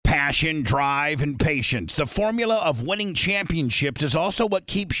Passion, drive, and patience. The formula of winning championships is also what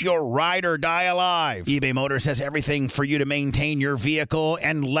keeps your ride or die alive. eBay Motors has everything for you to maintain your vehicle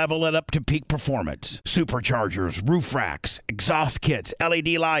and level it up to peak performance. Superchargers, roof racks, exhaust kits, LED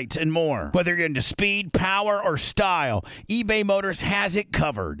lights, and more. Whether you're into speed, power, or style, eBay Motors has it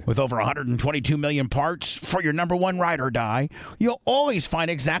covered. With over 122 million parts for your number one ride or die, you'll always find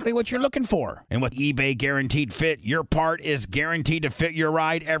exactly what you're looking for. And with eBay Guaranteed Fit, your part is guaranteed to fit your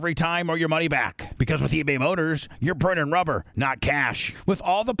ride every time or your money back. Because with eBay Motors, you're burning rubber, not cash. With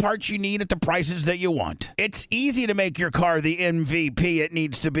all the parts you need at the prices that you want. It's easy to make your car the MVP it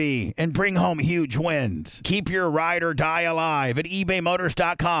needs to be and bring home huge wins. Keep your ride or die alive at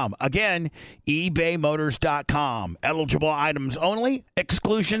ebaymotors.com. Again, ebaymotors.com. Eligible items only.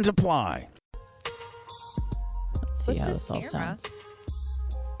 Exclusions apply. Let's see how this all sounds.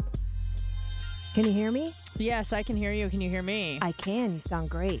 Can you hear me? Yes, I can hear you. Can you hear me? I can. You sound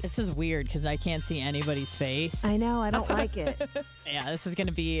great. This is weird because I can't see anybody's face. I know. I don't like it. Yeah, this is going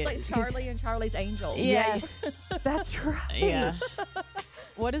to be... It's like Charlie and Charlie's Angels. Yes. That's right. Yeah.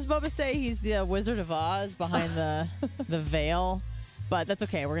 What does Bubba say? He's the Wizard of Oz behind the veil. But that's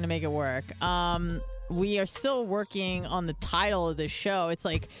okay. We're going to make it work. We are still working on the title of this show. It's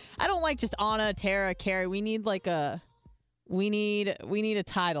like, I don't like just Anna, Tara, Carrie. We need like a... We need a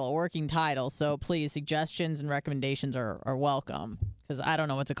title, a working title. So please, suggestions and recommendations are welcome because I don't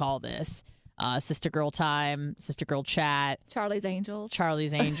know what to call this. Sister Girl Time, Sister Girl Chat. Charlie's Angels.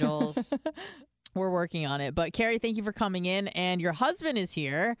 We're working on it. But Carrie, thank you for coming in. And your husband is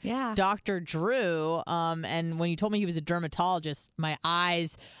here. Yeah. Dr. Drew. And when you told me he was a dermatologist, my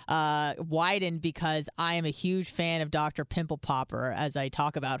eyes widened because I am a huge fan of Dr. Pimple Popper, as I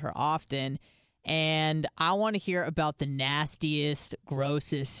talk about her often. And I want to hear about the nastiest,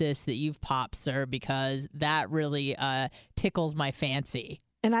 grossest cyst that you've popped, sir, because that really tickles my fancy.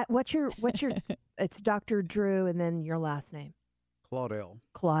 And what's your? It's Dr. Drew, and then your last name. Claudel.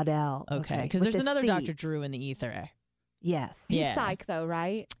 Okay, because there's another Dr. Drew in the ether. Yes. He's psych, though,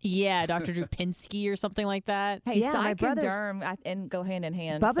 right? Yeah, Dr. Drew Pinsky or something like that. Hey, yeah, psych and derm and go hand in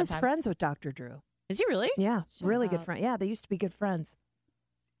hand. Bubba's sometimes. friends with Dr. Drew. Is he really? Yeah, really good friend. Yeah, they used to be good friends.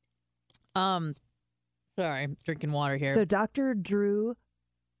 Sorry, I'm drinking water here. So Dr. Drew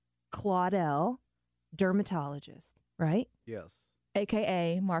Claudel, dermatologist, right? Yes.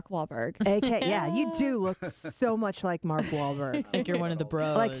 AKA Mark Wahlberg. Yeah, you do look so much like Mark Wahlberg. I think you're one of the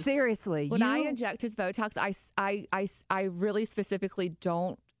bros. Like seriously, When I inject his Botox, I really specifically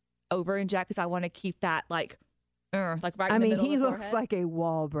don't over inject because I want to keep that like right in the middle he of the looks forehead. like a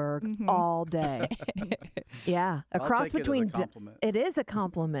Wahlberg all day. Yeah, a I'll cross take it as a between. compliment. It is a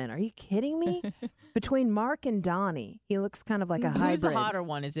compliment. Are you kidding me? Between Mark and Donnie, he looks kind of like a hybrid. Who's the hotter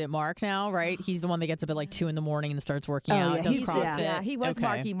one? Is it Mark now? Right? He's the one that gets up at like 2 a.m. and starts working out. Yeah, Does he's- CrossFit. Yeah, he was Okay.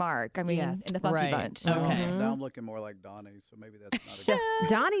 Marky Mark. I mean, Yes. in the Funky Right. Bunch. Okay. Now I'm looking more like Donnie, so maybe that's not a good.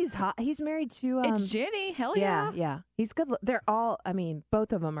 Donnie's hot. He's married to. It's Jenny. Hell yeah. Yeah. He's good. They're all. I mean,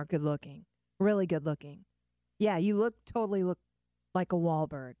 both of them are good looking. Really good looking. Yeah, you totally look like a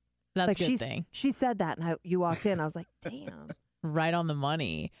Wahlberg. That's like a good thing. She said that, and you walked in. I was like, damn. Right on the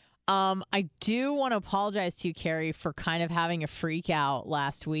money. I do want to apologize to you, Carrie, for kind of having a freak out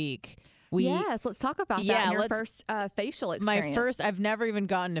last week. Yes, let's talk about that in your first facial experience. I've never even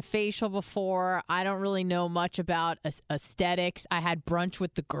gotten a facial before. I don't really know much about aesthetics. I had brunch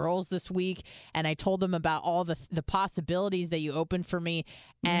with the girls this week, and I told them about all the possibilities that you opened for me.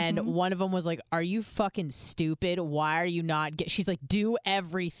 And one of them was like, "Are you fucking stupid? Why are you not?" She's like, "Do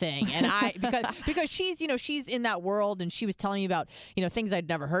everything." And I because she's in that world, and she was telling me about things I'd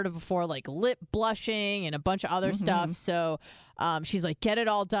never heard of before, like lip blushing and a bunch of other stuff. So she's like, "Get it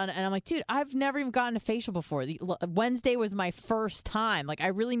all done." And I'm like, dude, I've never even gotten a facial before. Wednesday was my first time. Like, I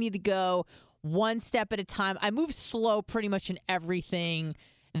really need to go one step at a time. I move slow pretty much in everything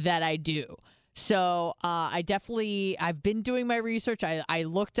that I do. So I've been doing my research. I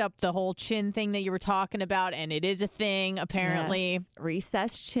looked up the whole chin thing that you were talking about, and it is a thing, apparently. Yes.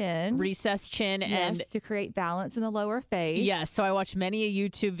 Recessed chin. And to create balance in the lower face. Yes, so I watched many a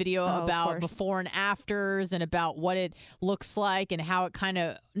YouTube video about before and afters and about what it looks like and how it kind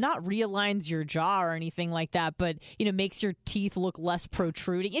of not realigns your jaw or anything like that, but makes your teeth look less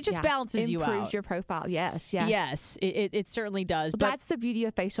protruding. It just balances you out. Improves your profile. Yes. Yes, it certainly does. Well, that's the beauty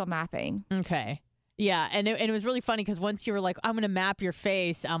of facial mapping. Okay. Yeah, and it was really funny because once you were like, "I'm going to map your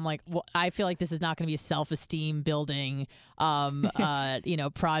face," I'm like, well, I feel like this is not going to be a self-esteem building,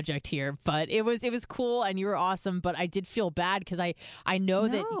 project here. But it was cool, and you were awesome. But I did feel bad because I know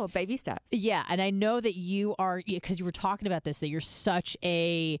that baby steps. Yeah, and I know that you are because you were talking about this that you're such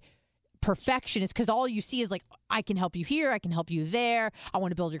a perfectionist because all you see is like I can help you here, I can help you there. I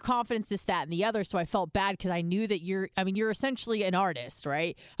want to build your confidence, this, that, and the other. So I felt bad because I knew that you're essentially an artist,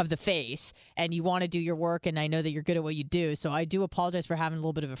 right, of the face, and you want to do your work, and I know that you're good at what you do. So I do apologize for having a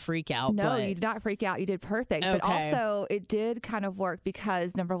little bit of a freak out. No, but... you did not freak out. You did perfect. Okay. But also, it did kind of work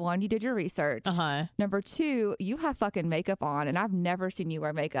because, number one, you did your research. Number two, you have fucking makeup on, and I've never seen you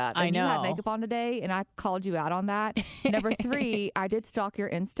wear makeup. And I know. You had makeup on today, and I called you out on that. Number three, I did stalk your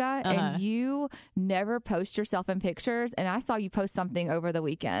Insta, and you never post yourself in pictures, and I saw you post something over the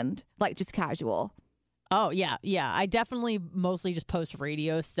weekend, like just casual. Oh, yeah. I definitely mostly just post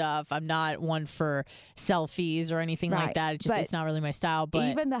radio stuff. I'm not one for selfies or anything like that. It's not really my style.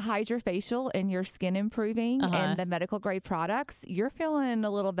 But even the HydraFacial and your skin improving and the medical grade products, you're feeling a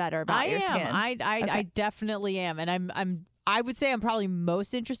little better about your skin. I definitely am. And I would say I'm probably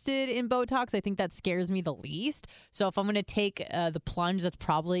most interested in Botox. I think that scares me the least. So if I'm going to take the plunge, that's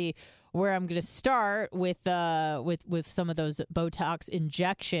probably where I'm going to start with some of those Botox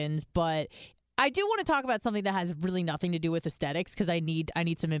injections. But I do want to talk about something that has really nothing to do with aesthetics because I need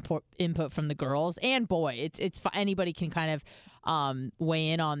some input from the girls and boy. It's anybody can kind of weigh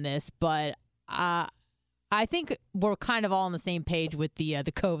in on this, but I think we're kind of all on the same page with the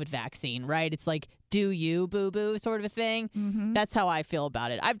COVID vaccine, right? It's like, do you, boo-boo, sort of a thing. Mm-hmm. That's how I feel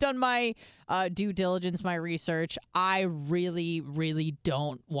about it. I've done my due diligence, my research. I really, really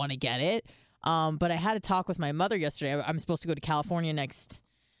don't want to get it. But I had a talk with my mother yesterday. I'm supposed to go to California next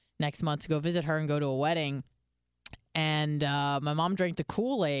month to go visit her and go to a wedding. And my mom drank the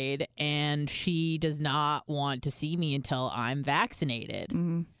Kool-Aid, and she does not want to see me until I'm vaccinated.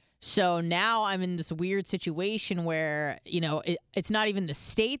 Mm-hmm. So now I'm in this weird situation where, it's not even the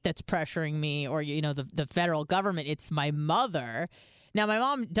state that's pressuring me or, the federal government. It's my mother. Now, my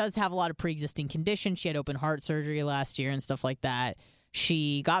mom does have a lot of pre-existing conditions. She had open heart surgery last year and stuff like that.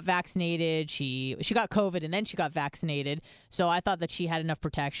 She got vaccinated. She got COVID and then she got vaccinated. So I thought that she had enough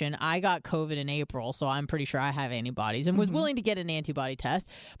protection. I got COVID in April, so I'm pretty sure I have antibodies and was willing to get an antibody test.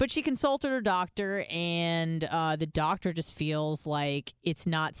 But she consulted her doctor, and the doctor just feels like it's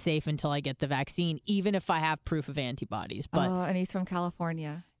not safe until I get the vaccine, even if I have proof of antibodies. But and he's from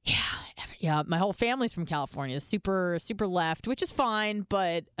California. Yeah, my whole family's from California, super, super left, which is fine,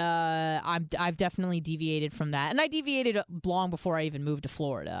 but I've definitely deviated from that. And I deviated long before I even moved to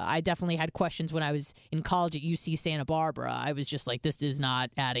Florida. I definitely had questions when I was in college at UC Santa Barbara. I was just like, this is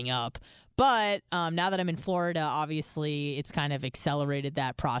not adding up. But now that I'm in Florida, obviously, it's kind of accelerated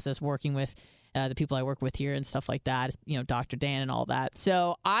that process, working with the people I work with here and stuff like that, Dr. Dan and all that.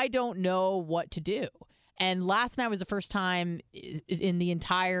 So I don't know what to do. And last night was the first time in the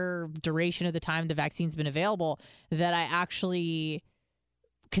entire duration of the time the vaccine's been available that I actually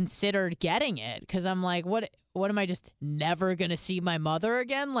considered getting it. Because I'm like, what am I just never going to see my mother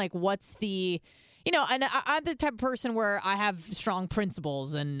again? Like, what's the, and I'm the type of person where I have strong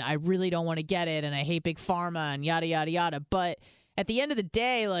principles and I really don't want to get it. And I hate big pharma and yada, yada, yada. But at the end of the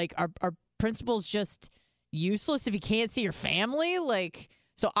day, like, are principles just useless if you can't see your family? Like,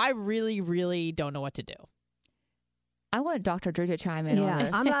 so I really, really don't know what to do. I want Dr. Drew to chime in on this.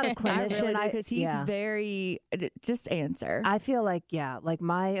 I'm not a clinician because he's very, just answer. I feel like,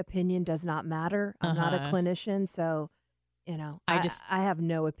 my opinion does not matter. I'm not a clinician, so, I have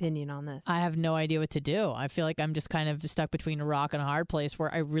no opinion on this. I have no idea what to do. I feel like I'm just kind of stuck between a rock and a hard place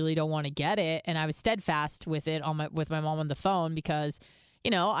where I really don't want to get it. And I was steadfast with it with my mom on the phone because,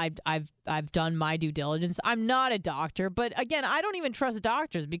 I've done my due diligence. I'm not a doctor, but again, I don't even trust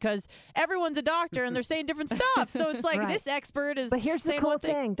doctors because everyone's a doctor and they're saying different stuff. So it's like this expert is. But here's the saying cool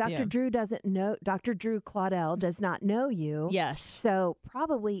thing: Dr. Drew doesn't know. Dr. Drew Claudel does not know you. Yes. So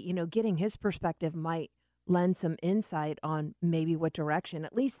probably getting his perspective might lend some insight on maybe what direction.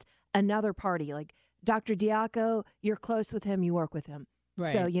 At least another party like Dr. Diaco, you're close with him. You work with him,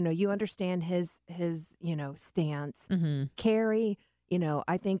 right. So you understand his stance. Mm-hmm. Carrie.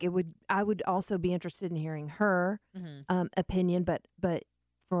 I think I would also be interested in hearing her opinion, but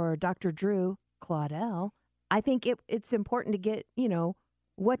for Dr. Drew Claudel, I think it's important to get,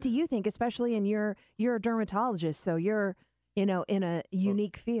 what do you think, especially in you're a dermatologist, so you're, in a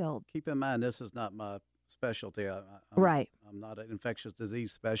unique field. Keep in mind, this is not my specialty. Right. I'm not an infectious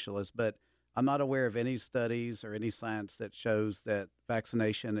disease specialist, but I'm not aware of any studies or any science that shows that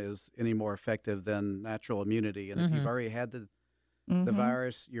vaccination is any more effective than natural immunity. And if you've already had the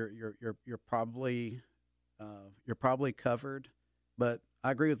virus, you're probably covered. But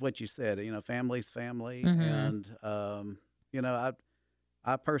I agree with what you said. Family's family, and I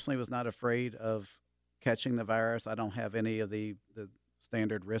personally was not afraid of catching the virus. I don't have any of the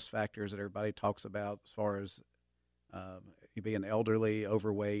standard risk factors that everybody talks about as far as being elderly,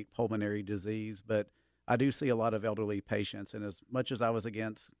 overweight, pulmonary disease. But I do see a lot of elderly patients, and as much as I was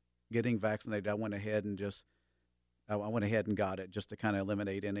against getting vaccinated, I went ahead and got it just to kind of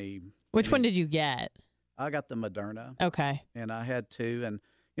eliminate any. Which one did you get? I got the Moderna. Okay. And I had two, and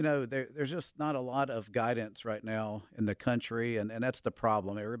there's just not a lot of guidance right now in the country, and that's the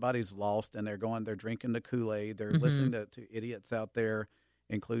problem. Everybody's lost, and they're drinking the Kool-Aid. They're listening to idiots out there,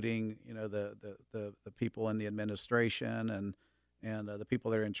 including the people in the administration and the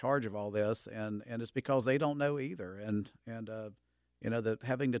people that are in charge of all this, and it's because they don't know either. And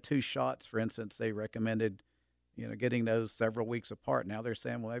having the 2 shots, for instance, they recommended getting those several weeks apart. Now they're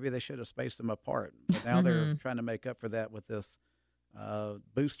saying, well, maybe they should have spaced them apart. But now they're trying to make up for that with this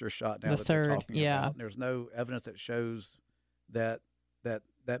booster shot now that they're talking about. And there's no evidence that shows that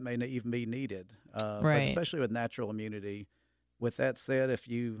may not even be needed, right. But especially with natural immunity. With that said, if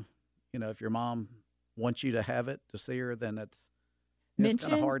your mom wants you to have it, to see her, then it's kind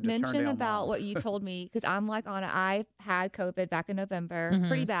of hard to turn down. Mention about mom. what you told me, because I'm like I had COVID back in November,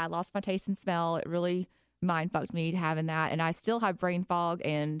 pretty bad, lost my taste and smell. It really mind fucked me having that, and I still have brain fog,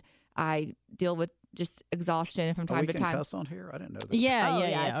 and I deal with just exhaustion from time to time. We can cuss on here? I didn't know that.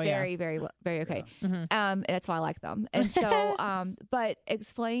 Yeah. It's very, very, very okay. Yeah. That's why I like them. And so, but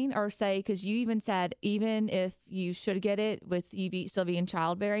explain or say, because you even said, even if you should get it with you still be in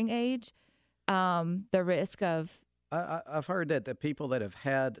childbearing age, the risk of. I've heard that the people that have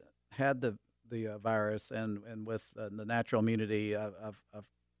had the virus and with the natural immunity, I've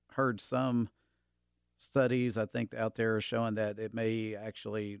heard some studies I think out there are showing that it may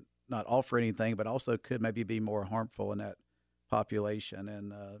actually not offer anything, but also could maybe be more harmful in that population.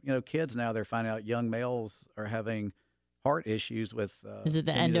 And kids now, they're finding out young males are having heart issues with is it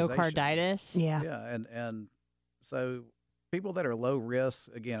the endocarditis? Yeah, and so people that are low risk,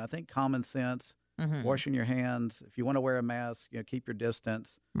 again, I think common sense, washing your hands, if you want to wear a mask, keep your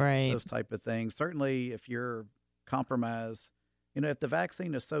distance, right? Those type of things. Certainly, if you're compromised, if the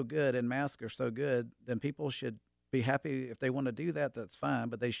vaccine is so good and masks are so good, then people should be happy if they want to do that. That's fine,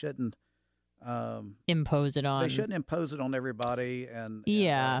 but they shouldn't impose it on. They shouldn't impose it on everybody. And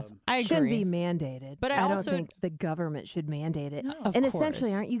I agree. Shouldn't be mandated. But I don't think the government should mandate it. No, of and course.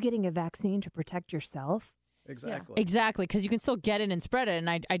 Essentially, aren't you getting a vaccine to protect yourself? Exactly. Yeah. Exactly, because you can still get it and spread it. And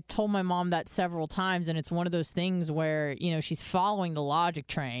I told my mom that several times, and it's one of those things where, she's following the logic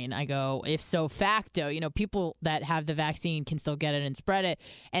train. I go, if so facto, people that have the vaccine can still get it and spread it.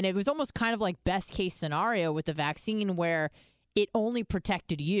 And it was almost kind of like best case scenario with the vaccine where it only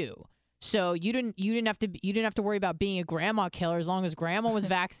protected you. So you didn't have to worry about being a grandma killer as long as grandma was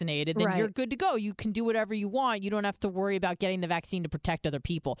vaccinated. Then you're good to go. You can do whatever you want. You don't have to worry about getting the vaccine to protect other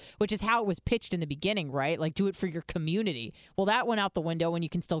people, which is how it was pitched in the beginning, right? Like, do it for your community. Well, that went out the window when you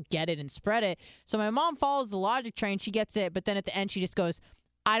can still get it and spread it. So my mom follows the logic train. She gets it, but then at the end she just goes,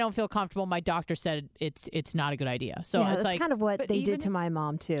 I don't feel comfortable. My doctor said it's not a good idea. So it's that's kind of what they did to my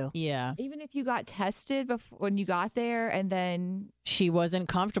mom too. Yeah. Even if you got tested when you got there, and then she wasn't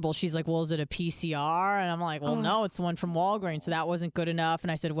comfortable. She's like, well, is it a PCR? And I'm like, well, no, it's one from Walgreens. So that wasn't good enough. And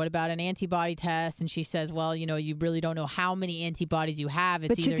I said, what about an antibody test? And she says, well, you really don't know how many antibodies you have.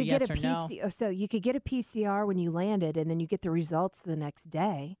 It's either yes or no. So you could get a PCR when you landed, and then you get the results the next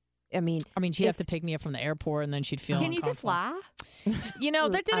day. I mean, she'd have to pick me up from the airport, and then she'd feel Can you just lie?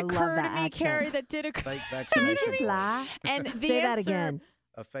 That did occur to me, Carrie. That did occur. Fake vaccination. Can you just lie? And the Say answer, that again.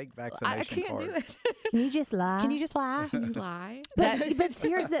 A fake vaccination I can't card. do it. Can you just lie? Can you just lie? Can you lie? But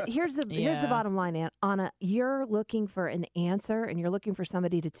here's the bottom line, Anna. You're looking for an answer, and you're looking for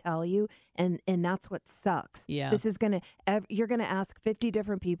somebody to tell you, and that's what sucks. Yeah. This is you're gonna ask 50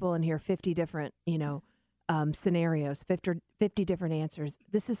 different people and hear 50 different scenarios, 50 different answers.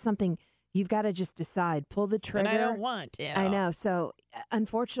 This is something you've got to just decide. Pull the trigger. And I don't want. I know. So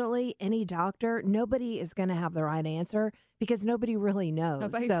unfortunately, any doctor, nobody is going to have the right answer because nobody really knows.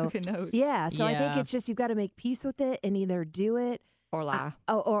 Nobody so fucking knows. Yeah. So I think it's just you've got to make peace with it and either do it or lie.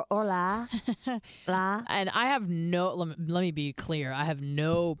 Or lie. Lie. And I have let me be clear. I have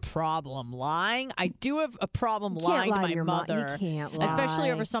no problem lying. I do have a problem lying to my mother. You can't lie. Especially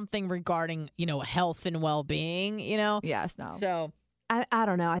over something regarding, health and well-being, Yes, no. So I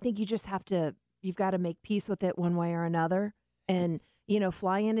don't know. I think you just you've got to make peace with it one way or another. And,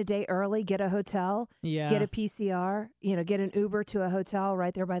 fly in a day early, get a hotel, get a PCR, get an Uber to a hotel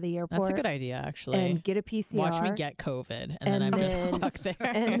right there by the airport. That's a good idea, actually. And get a PCR. Watch me get COVID, and then I'm just stuck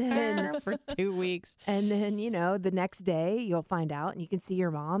there for 2 weeks. And then, the next day you'll find out and you can see your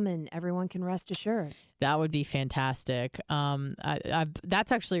mom and everyone can rest assured. That would be fantastic.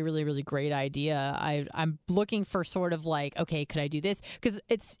 That's actually a really, really great idea. I'm looking for sort of like, okay, could I do this? Because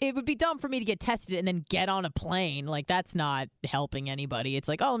it would be dumb for me to get tested and then get on a plane. Like, that's not helping anyone. anybody. It's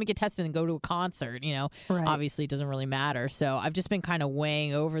like, oh, let me get tested and go to a concert. Right. Obviously it doesn't really matter. So I've just been kind of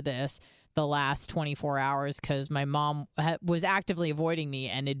weighing over this the last 24 hours because my mom was actively avoiding me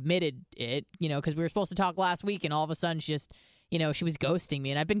and admitted it, because we were supposed to talk last week, and all of a sudden she just, she was ghosting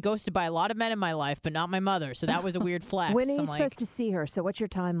me. And I've been ghosted by a lot of men in my life, but not my mother. So that was a weird flex. When are you supposed to see her? So what's your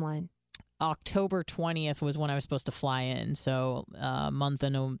timeline? October 20th was when I was supposed to fly in. So a month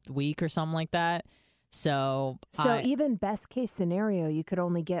and a week or something like that. So even best case scenario, you could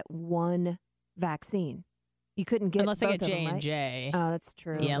only get one vaccine. You couldn't get unless I get J&J. Right? Oh, that's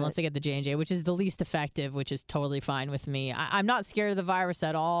true. Yeah, unless I get the J&J, which is the least effective, which is totally fine with me. I'm not scared of the virus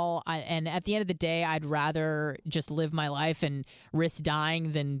at all. And at the end of the day, I'd rather just live my life and risk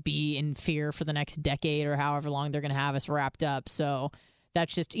dying than be in fear for the next decade or however long they're going to have us wrapped up. So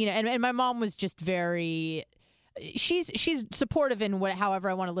that's just, and my mom was just very... She's supportive in however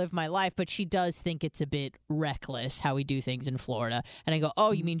I want to live my life, but she does think it's a bit reckless how we do things in Florida. And I go,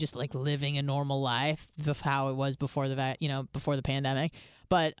 oh, you mean just like living a normal life of how it was before before the pandemic?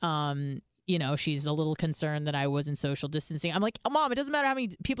 But she's a little concerned that I wasn't social distancing. I'm like, oh, Mom, it doesn't matter how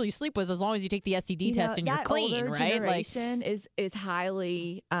many people you sleep with as long as you take the STD test and you're clean, older right? Generation is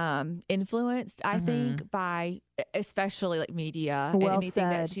highly influenced, I think, by especially like media and anything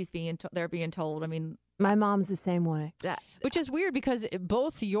that they're being told. I mean. My mom's the same way. Which is weird because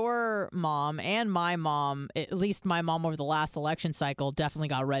both your mom and my mom, at least my mom over the last election cycle, definitely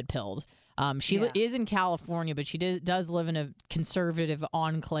got red pilled. She is in California, but she does live in a conservative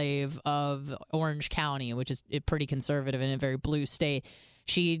enclave of Orange County, which is pretty conservative and a very blue state.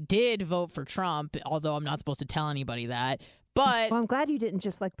 She did vote for Trump, although I'm not supposed to tell anybody that. But well, I'm glad you didn't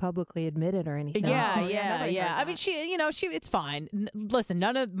just like publicly admit it or anything. Yeah. I mean, she, it's fine. Listen,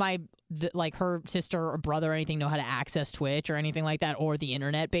 none of her sister or brother or anything know how to access Twitch or anything like that, or the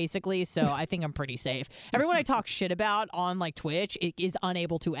internet, basically. So I think I'm pretty safe. Everyone I talk shit about on like Twitch is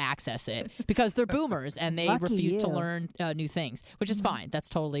unable to access it because they're boomers and they refuse to learn new things, which is fine. That's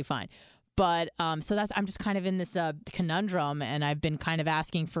totally fine. But I'm just kind of in this conundrum, and I've been kind of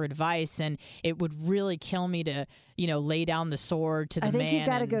asking for advice, and it would really kill me to, lay down the sword to the man. I think you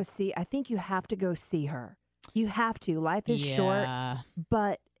got to go see. I think you have to go see her. You have to. Life is short,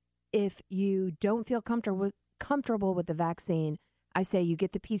 but if you don't feel comfortable with the vaccine, I say you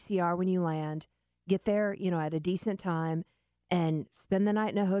get the PCR when you land, get there, at a decent time, and spend the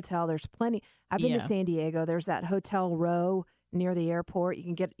night in a hotel. There's plenty. I've been to San Diego. There's that Hotel Row near the airport. You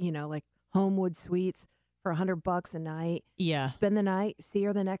can get, like Homewood Suites for $100 a night. Yeah. Spend the night, see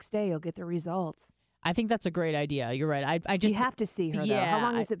her the next day. You'll get the results. I think that's a great idea. You're right. You have to see her. Yeah. Though. How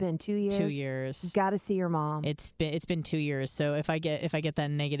long has it been? 2 years. 2 years. You've got to see your mom. It's been 2 years. So if I get that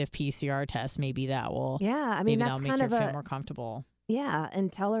negative PCR test, maybe that will. Yeah. I mean, that's that'll make her feel more comfortable. Yeah,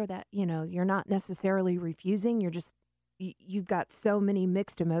 and tell her that you're not necessarily refusing. You're just you've got so many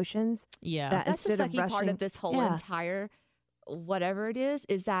mixed emotions. Yeah, that's the sucky part of this whole entire whatever it is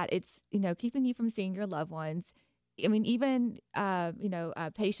that it's keeping you from seeing your loved ones. I mean, even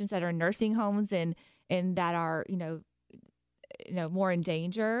patients that are in nursing homes and that are more in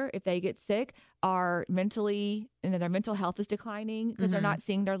danger if they get sick are mentally, their mental health is declining because they're not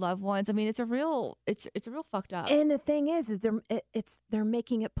seeing their loved ones. I mean, it's a real fucked up. And the thing is they're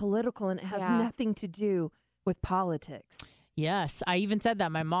making it political, and it has nothing to do with politics. Yes, I even said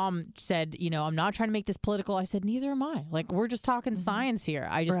that. My mom said, I'm not trying to make this political. I said, neither am I. Like, we're just talking science here.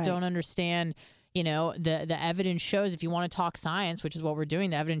 I just don't understand. The evidence shows, if you want to talk science, which is what we're doing,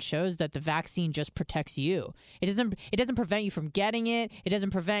 the evidence shows that the vaccine just protects you. It doesn't prevent you from getting it. It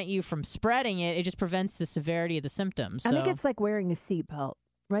doesn't prevent you from spreading it. It just prevents the severity of the symptoms. I think it's like wearing a seatbelt,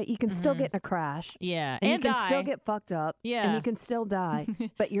 right? You can still get in a crash. Yeah. And you can still get fucked up. Yeah. And you can still die,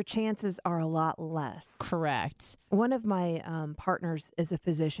 but your chances are a lot less. Correct. One of my partners is a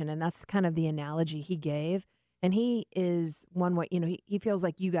physician, and that's kind of the analogy he gave. And he is one way, he feels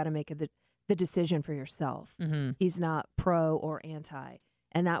like you got to make the decision for yourself. He's not pro or anti.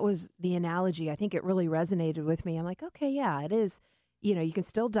 And that was the analogy. I think it really resonated with me. I'm like, okay, yeah, it is. You can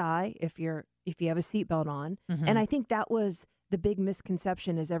still die if you have a seatbelt on. And I think that was the big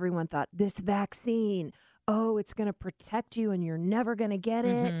misconception, is everyone thought this vaccine, it's going to protect you and you're never going to get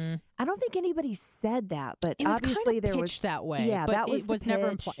it. I don't think anybody said that, but it obviously was there was that way. Yeah, but that was it was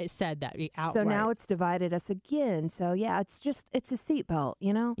never said that outright. So now it's divided us again. So yeah, it's a seatbelt,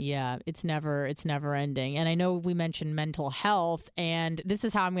 Yeah, it's never ending. And I know we mentioned mental health, and this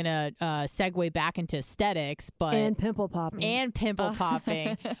is how I'm going to segue back into aesthetics, and pimple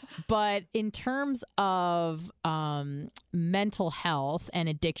popping. But in terms of mental health and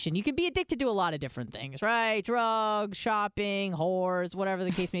addiction, you can be addicted to a lot of different things, right? right? Drugs, shopping, whores, whatever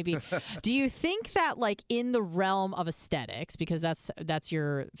the case may be. Do you think that, like, in the realm of aesthetics, because that's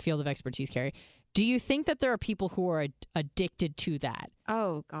your field of expertise, Carrie, do you think that there are people who are addicted to that?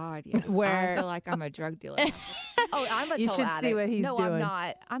 Oh God, yes. Where I feel like I'm a drug dealer. Oh, I'm a You total should addict. see what he's no, doing. I'm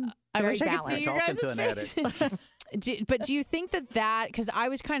not. I'm I very wish I could balanced. see your Talking guys' to an face. But do you think that because I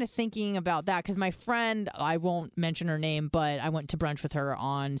was kind of thinking about that, because my friend, I won't mention her name, but I went to brunch with her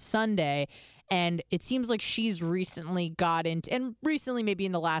on Sunday, and it seems like she's recently got into, and recently maybe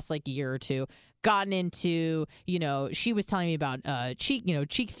in the last like year or two, gotten into, she was telling me about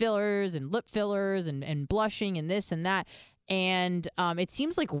cheek fillers and lip fillers and blushing and this and that. And it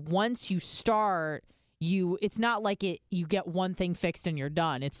seems like once you start, it's not like you get one thing fixed and you're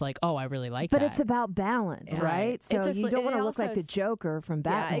done. It's like, oh, I really like that. But it's about balance, right? So you don't want to look like the Joker from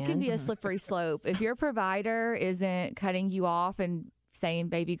Batman. Yeah, it can be a slippery slope. If your provider isn't cutting you off and saying,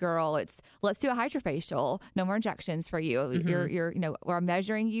 baby girl, let's do a hydrofacial, no more injections for you. Mm-hmm. We're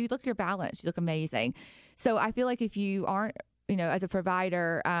measuring you. Look, you're balanced. You look amazing. So I feel like if you aren't, as a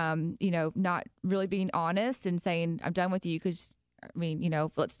provider, not really being honest and saying, I'm done with you because,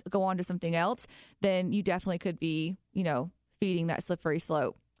 let's go on to something else, then you definitely could be, feeding that slippery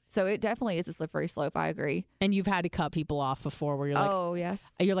slope. So it definitely is a slippery slope. I agree. And you've had to cut people off before where you're like, oh, yes.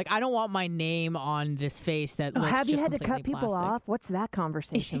 You're like, I don't want my name on this face that looks have you just had to cut people plastic. off? What's that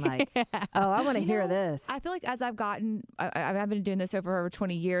conversation like? Oh, I want to hear this. I feel like as I've gotten, I've been doing this over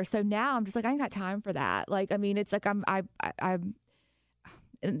 20 years. So now I'm just like, I ain't got time for that. Like, it's like I'm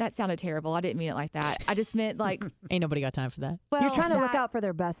and that sounded terrible. I didn't mean it like that. I just meant like, ain't nobody got time for that. Well, you're trying to look out for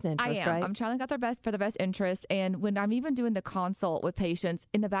their best interest, I am. right? I'm trying to look out for their best interest. And when I'm even doing the consult with patients,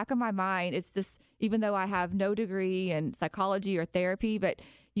 in the back of my mind, it's this, even though I have no degree in psychology or therapy, but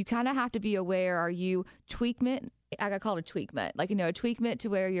you kind of have to be aware, are you tweakment? I call it a tweakment, like, a tweakment to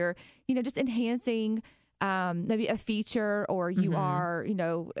where you're, just enhancing maybe a feature, or you are,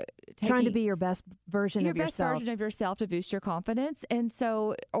 trying to be your best version of yourself. Your best version of yourself to boost your confidence. And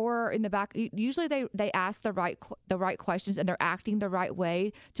so, or in the back, usually they ask the right questions and they're acting the right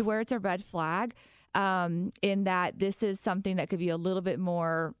way to where it's a red flag. In that this is something that could be a little bit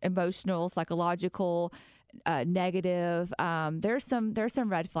more emotional, psychological, negative. There's some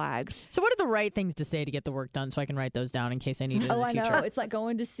red flags. So what are the right things to say to get the work done, so I can write those down in case I need it in the future? I know. It's like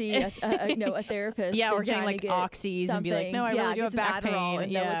going to see a therapist. Yeah, or getting like oxys and be like, no, I really do have back pain.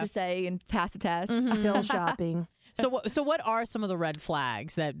 And know what to say and pass a test. Pill shopping. So what are some of the red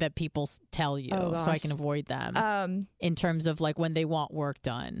flags that people tell you so I can avoid them in terms of like when they want work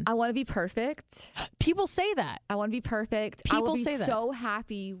done? I want to be perfect. People say that. I want to be perfect. People I will be say that. so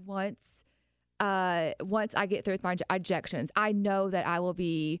happy once I get through with my injections. I know that I will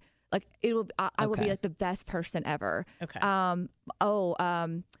be like, I will be like the best person ever. Okay. My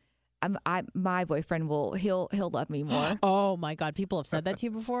boyfriend he'll love me more. Oh my God. People have said that to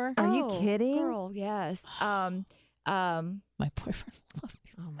you before? Are you kidding? Girl, yes. My boyfriend will love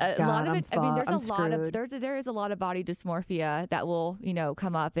you. Oh my a God, lot of I'm it. I mean, I'm screwed. there is a lot of body dysmorphia that will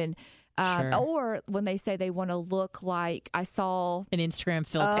come up, and Sure. or when they say they want to look like I saw An Instagram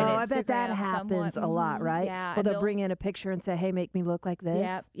filter. Oh, I bet that Instagram, happens a lot, right? Yeah, Well, they'll bring in a picture and say, "Hey, make me look like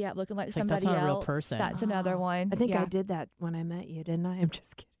this." Yeah, looking like It's like, somebody that's not else. a real person. That's another one. I think yeah. I did that when I met you, didn't I? I'm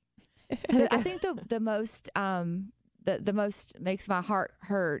just kidding. I think the most the most makes my heart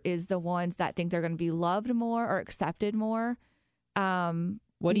hurt is the ones that think they're going to be loved more or accepted more.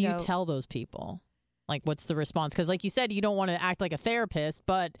 What do you tell those people? Like, what's the response? Because like you said, you don't want to act like a therapist,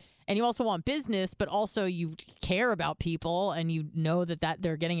 and you also want business, but also you care about people and you know that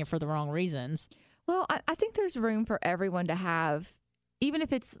they're getting it for the wrong reasons. Well, I think there's room for everyone to have, even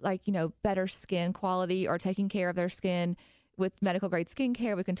if it's like, better skin quality or taking care of their skin with medical grade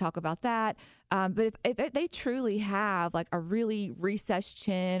skincare, we can talk about that. But if they truly have like a really recessed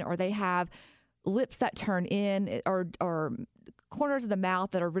chin, or they have lips that turn in, or corners of the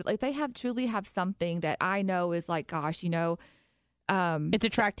mouth that are really, if they truly have something that I know is like, gosh, It's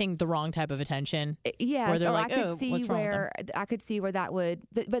attracting the wrong type of attention. Yeah, where they're so like, I could oh, see what's wrong with them? I could see where that would,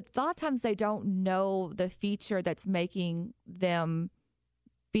 but a lot of times they don't know the feature that's making them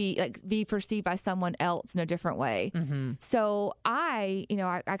be perceived by someone else in a different way. Mm-hmm. So I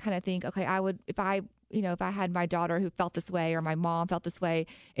kind of think, okay, I would, if I had my daughter who felt this way, or my mom felt this way,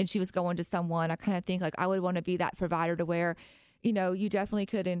 and she was going to someone, I kind of think like I would want to be that provider to where, you definitely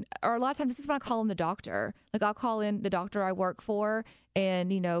could. Or a lot of times, this is when I call in the doctor. Like I'll call in the doctor I work for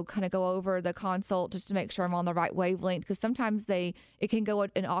and, kind of go over the consult just to make sure I'm on the right wavelength. Because sometimes it can go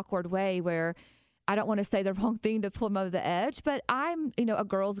an awkward way where I don't want to say the wrong thing to pull them over the edge. But I'm, a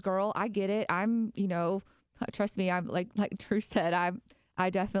girl's girl. I get it. I'm, trust me, I'm like Drew said, I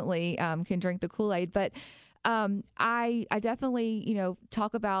definitely can drink the Kool-Aid. But I definitely,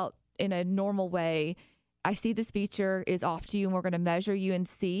 talk about in a normal way. I see this feature is off to you and we're going to measure you and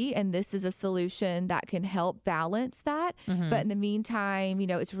see, and this is a solution that can help balance that. But in the meantime,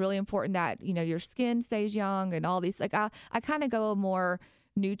 it's really important that, your skin stays young and all these, like I kind of go a more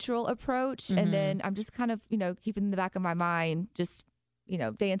neutral approach. And then I'm just kind of, keeping in the back of my mind, just,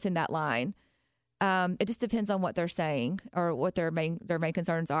 dancing that line. It just depends on what they're saying or what their main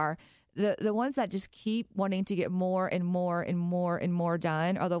concerns are. The ones that just keep wanting to get more and more and more and more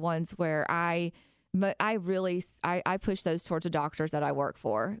done are the ones where I push those towards the doctors that I work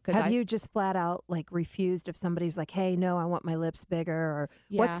for. Have you just flat out like refused if somebody's like, hey, no, I want my lips bigger? Or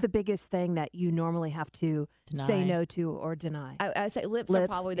what's the biggest thing that you normally have to say no to or deny? I say lips are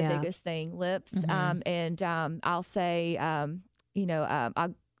probably the biggest thing. Lips. And I'll say,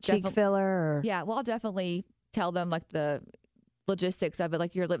 I'll cheek filler. Or... Yeah. Well, I'll definitely tell them like the logistics of it,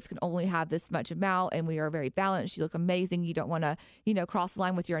 like your lips can only have this much amount and we are very balanced. You look amazing. You don't want to, cross the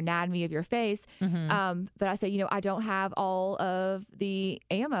line with your anatomy of your face. But I say, I don't have all of the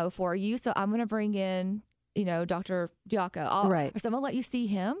ammo for you. So I'm going to bring in, Dr. Diaco. Right. So I'm going to let you see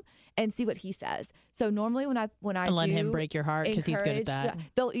him and see what he says. So normally when I and let him break your heart because he's good at that.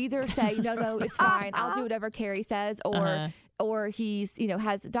 They'll either say, no, it's fine. I'll do whatever Carrie says. Or he's,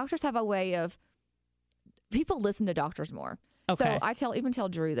 doctors have a way of, people listen to doctors more. Okay. So I even tell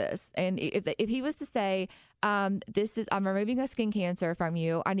Drew this, and if he was to say, I'm removing a skin cancer from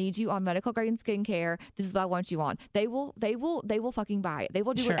you. I need you on medical grade skincare. This is what I want you on. They will fucking buy it. They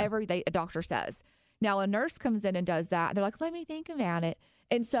will do whatever a doctor says. Now a nurse comes in and does that. And they're like, let me think about it.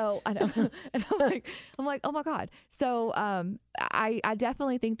 And so I know, and I'm like, oh my God. So I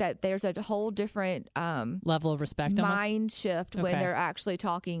definitely think that there's a whole different level of respect, mind shift when they're actually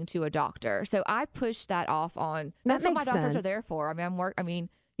talking to a doctor. So I push that off on. That's what my doctors are there for. I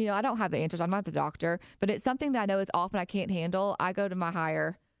don't have the answers. I'm not the doctor, but it's something that I know is off and I can't handle. I go to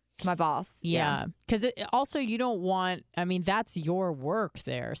my boss. Yeah. Because also you don't want, that's your work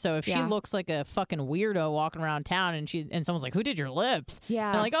there. So if she looks like a fucking weirdo walking around town and someone's like, who did your lips? Yeah.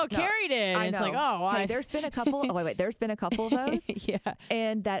 And they're like, Carrie did. And it's like, hey, there's been a couple. There's been a couple of those. Yeah.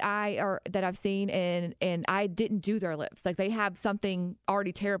 And that I've seen and I didn't do their lips. Like they have something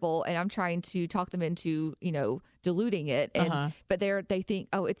already terrible and I'm trying to talk them into, diluting it. And, but they think,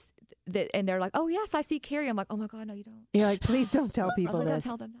 it's that, and they're like, oh yes, I see Carrie. I'm like, oh my God, no, you don't. You're like, please don't tell people like, this.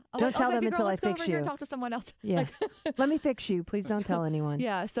 Don't tell them that. Don't tell them until I fix you. Talk to someone else. Yeah. Let me fix you. Please don't tell anyone.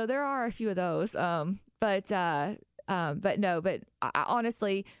 Yeah. So there are a few of those. But no. But I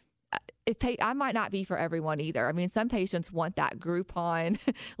honestly, I might not be for everyone either. Some patients want that Groupon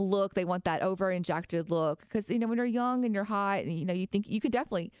look. They want that over-injected look because, when you're young and you're hot and, you think you could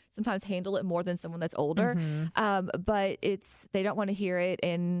definitely sometimes handle it more than someone that's older. But they don't want to hear it.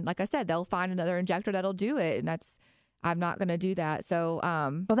 And like I said, they'll find another injector that'll do it. And I'm not going to do that. So,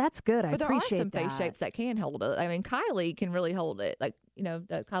 well, that's good. I appreciate that. But there are some face shapes that can hold it. Kylie can really hold it. Like,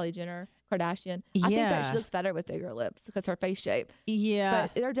 the Kylie Jenner Kardashian. I think that she looks better with bigger lips because her face shape. Yeah.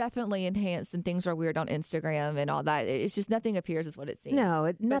 But they're definitely enhanced and things are weird on Instagram and all that. It's just nothing appears as what it seems. No,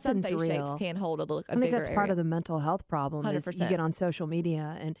 But nothing's some face real. shapes can hold a bigger I think that's area. part of the mental health problem. 100%. Is you get on social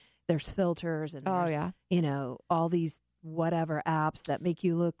media and there's filters and there's, all these whatever apps that make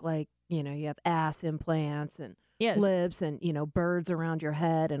you look like, you have ass implants and lips and, birds around your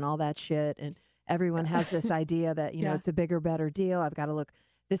head and all that shit. And everyone has this idea that, it's a bigger, better deal. I've got to look.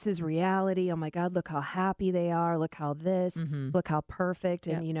 This is reality. Oh my God, look how happy they are. Look how look how perfect.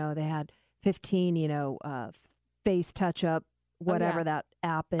 And, they had 15, face touch up, whatever that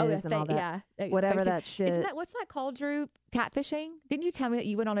app is and all that. Whatever that shit. What's that called, Drew? Catfishing? Didn't you tell me that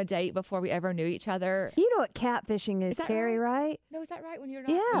you went on a date before we ever knew each other? You know what catfishing is, Carrie, right? No, is that right? When you're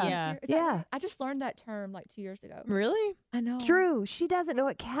not? Yeah. Right? I just learned that term like 2 years ago. Really? I know. Drew, she doesn't know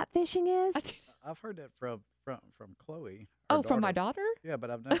what catfishing is? I've heard that from Chloe. Oh, from my daughter? Yeah,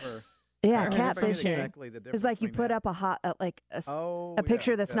 but I've never. Catfishing. Exactly the difference. It's like you put up a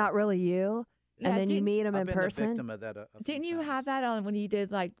picture that's not really you, and then you meet them in person. I've been the victim of that. Didn't you have that on when you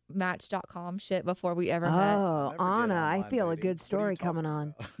did like Match.com shit before we ever met? Oh, Anna, I feel a good story coming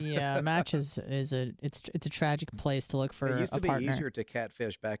on. Yeah, Match is a tragic place to look for a partner. It used to be easier to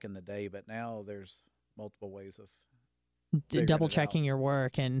catfish back in the day, but now there's multiple ways of double checking your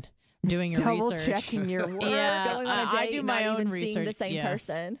work and doing your research. Double checking your work. Yeah, going on a date, I do my own research. Seeing the same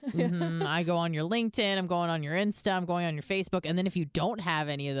person. I go on your LinkedIn. I'm going on your Insta. I'm going on your Facebook. And then if you don't have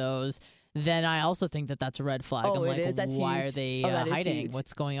any of those, then I also think that that's a red flag. I'm like, it is. That's why huge. are they That is hiding? huge.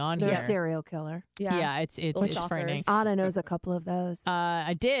 What's going on They're a here? serial killer. Yeah, it's stalkers. frightening. Anna knows a couple of those.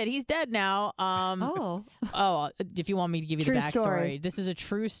 I did. He's dead now. If you want me to give you True the backstory, story. this is a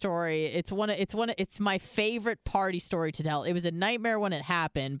true story. It's my favorite party story to tell. It was a nightmare when it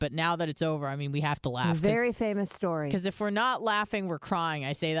happened, but now that it's over, I mean, we have to laugh. Very famous story. Because if we're not laughing, we're crying.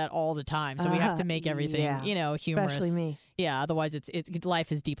 I say that all the time. So we have to make everything, humorous. Especially me. Yeah. Otherwise,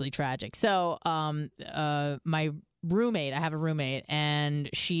 life is deeply tragic. So, my roommate, I have a roommate, and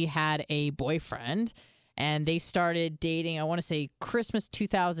she had a boyfriend, and they started dating, I want to say Christmas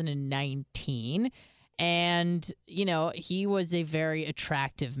 2019. And, he was a very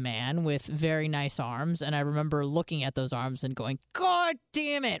attractive man with very nice arms. And I remember looking at those arms and going, God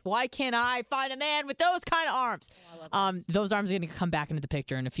damn it. Why can't I find a man with those kind of arms? Those arms are going to come back into the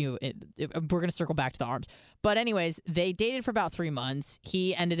picture in a few. We're going to circle back to the arms. But anyways, they dated for about 3 months.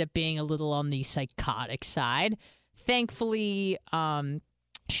 He ended up being a little on the psychotic side. Thankfully,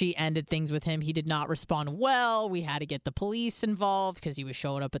 she ended things with him. He did not respond well. We had to get the police involved because he was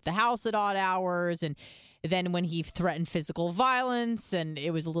showing up at the house at odd hours. And then when he threatened physical violence, and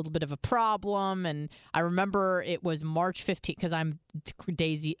it was a little bit of a problem. And I remember it was March 15th because I'm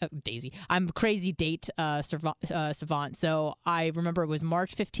I'm crazy date savant. So I remember it was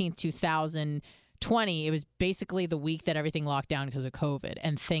March 15th, 2020. It was basically the week that everything locked down because of COVID.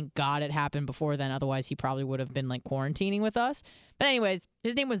 And thank God it happened before then. Otherwise, he probably would have been like quarantining with us. But anyways,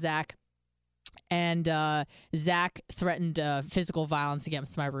 his name was Zach. And Zach threatened physical violence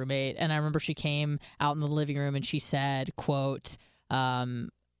against my roommate. And I remember she came out in the living room and she said, quote,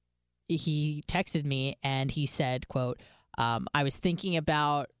 he texted me and he said, quote, I was thinking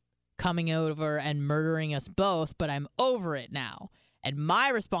about coming over and murdering us both, but I'm over it now. And my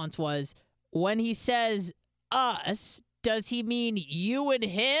response was, when he says us, does he mean you and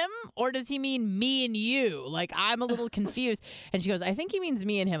him, or does he mean me and you? Like, I'm a little confused. And she goes, I think he means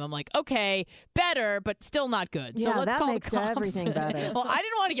me and him. I'm like, okay, better, but still not good. So let's that call makes the cops. everything better. Well, I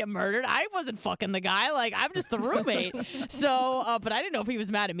didn't want to get murdered. I wasn't fucking the guy. Like, I'm just the roommate. So, but I didn't know if he was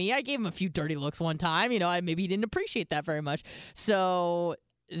mad at me. I gave him a few dirty looks one time. Maybe he didn't appreciate that very much. So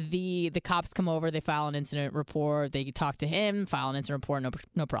the cops come over. They file an incident report. They talk to him, file an incident report.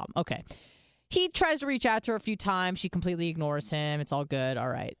 No problem. Okay. He tries to reach out to her a few times. She completely ignores him. It's all good. All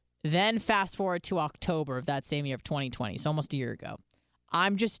right. Then fast forward to October of that same year of 2020. So almost a year ago.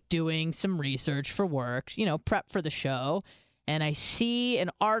 I'm just doing some research for work, prep for the show. And I see an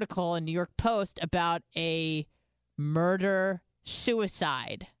article in New York Post about a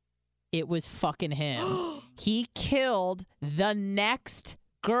murder-suicide. It was fucking him. He killed the next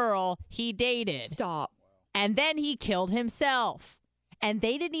girl he dated. Stop. And then he killed himself. And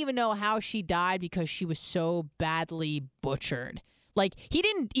they didn't even know how she died because she was so badly butchered. Like, he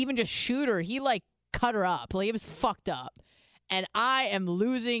didn't even just shoot her. He, cut her up. Like, it was fucked up. And I am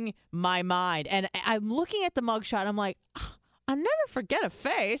losing my mind. And I'm looking at the mugshot. I'm like, I'll never forget a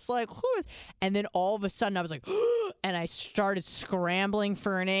face. Like, who is... And then all of a sudden, I was like, and I started scrambling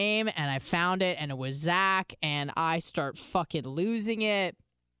for a name. And I found it. And it was Zach. And I start fucking losing it.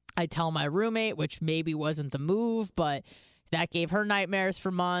 I tell my roommate, which maybe wasn't the move, but... that gave her nightmares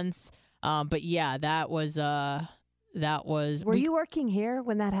for months. But yeah, that was. Were you working here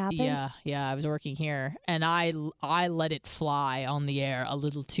when that happened? Yeah, I was working here, and I let it fly on the air a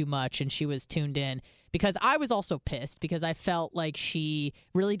little too much, and she was tuned in because I was also pissed because I felt like she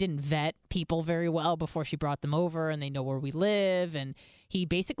really didn't vet people very well before she brought them over, and they know where we live, and he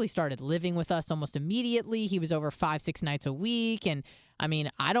basically started living with us almost immediately. He was over 5-6 nights a week, and I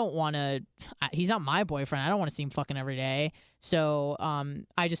mean, I don't want to. He's not my boyfriend. I don't want to see him fucking every day. So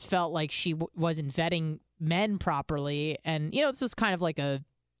I just felt like she wasn't vetting men properly, and this was kind of like a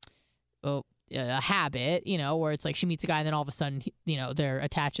habit, where it's like she meets a guy and then all of a sudden, they're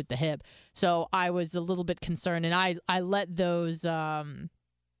attached at the hip. So I was a little bit concerned, and I let those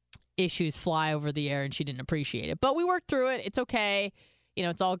issues fly over the air, and she didn't appreciate it. But we worked through it. It's okay.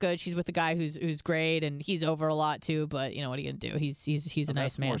 It's all good. She's with a guy who's great, and he's over a lot too. But what are you gonna do? He's a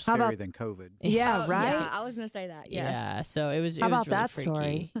nice man. More scary than COVID. Yeah, right. Yeah, I was gonna say that. Yes. Yeah. So it was. How it was about really that freaky.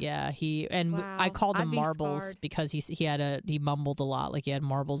 story? Yeah. Wow. I called him I'd be Marbles scarred. because he mumbled a lot, like he had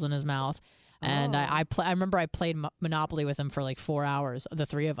marbles in his mouth. And I remember I played Monopoly with him for like 4 hours, the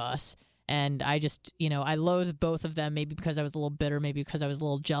three of us. And I just, I loathed both of them, maybe because I was a little bitter, maybe because I was a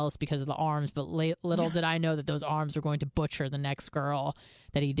little jealous because of the arms. But little did I know that those arms were going to butcher the next girl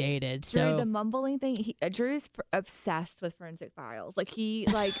that he dated. Drew, So the mumbling thing, Drew's obsessed with forensic files.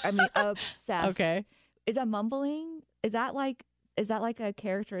 Obsessed. Okay. Is that mumbling? Is that like a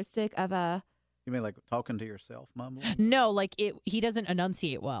characteristic of a You mean like talking to yourself, mumbling? No, like he doesn't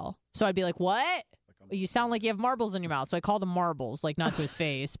enunciate well. So I'd be like, what? You sound like you have marbles in your mouth. So I called him Marbles, like not to his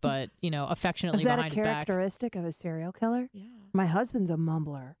face, but, affectionately Is that behind a his back. characteristic of a serial killer? Yeah. My husband's a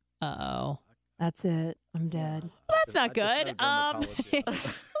mumbler. Uh-oh. That's it. I'm dead. Well, that's not good. Dermatology.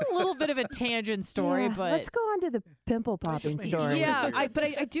 A little bit of a tangent story, Yeah, but let's go on to the pimple popping story. yeah, I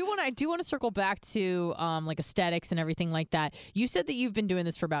do want to circle back to like aesthetics and everything like that. You said that you've been doing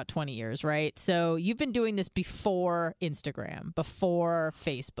this for about 20 years, right? So you've been doing this before Instagram, before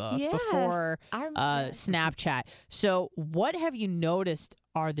Facebook, Yes, before yes. Snapchat. So what have you noticed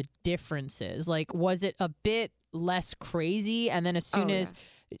are the differences? Like, was it a bit less crazy, and then as soon as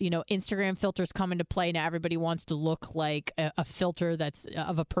Instagram filters come into play, now everybody wants to look like a filter that's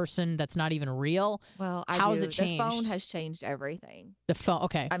of a person that's not even real? Well, how's it changed? The phone has changed everything. The phone,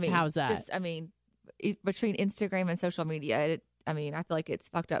 okay. I mean, how's that? Between Instagram and social media, I feel like it's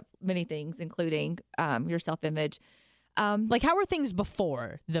fucked up many things, including your self-image. Like, how were things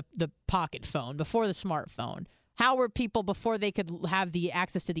before the pocket phone, before the smartphone? How were people before they could have the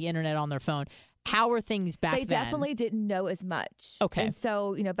access to the internet on their phone? How were things back then? They definitely didn't know as much. Okay. And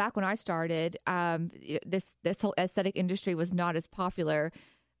so, back when I started, this whole aesthetic industry was not as popular.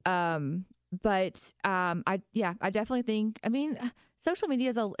 But I definitely think, social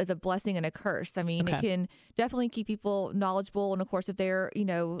media is a blessing and a curse. It can definitely keep people knowledgeable, and of course, if they're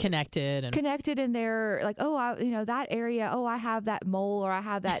connected and they're like, that area, I have that mole, or I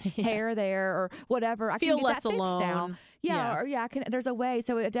have that hair there, or whatever, I feel can get less that fixed alone. Now. There's a way.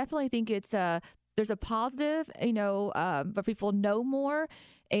 So I definitely think there's a positive, but people know more,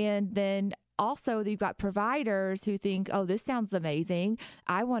 and then also you've got providers who think, oh, this sounds amazing,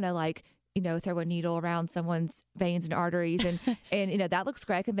 I want to throw a needle around someone's veins and arteries, and that looks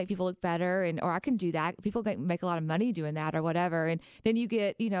great. I can make people look better, or I can do that. People make a lot of money doing that, or whatever. And then you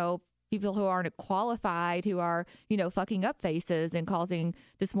get people who aren't qualified, who are fucking up faces and causing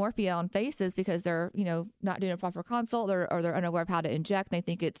dysmorphia on faces because they're not doing a proper consult, or they're unaware of how to inject. And they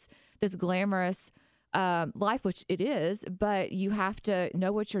think it's this glamorous life, which it is, but you have to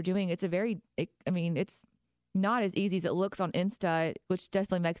know what you're doing. It's it's not as easy as it looks on Insta, which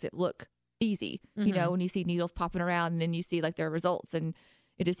definitely makes it look easy. Mm-hmm. When you see needles popping around, and then you see their results, and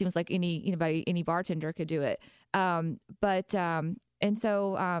it just seems like any bartender could do it.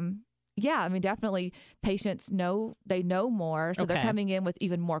 Definitely patients know more, so they're coming in with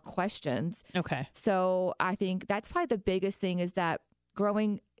even more questions. Okay. So I think that's probably the biggest thing, is that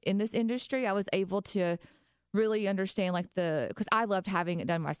growing in this industry, I was able to really understand because I loved having it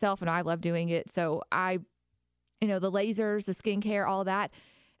done myself, and I love doing it. So the lasers, the skincare, all that.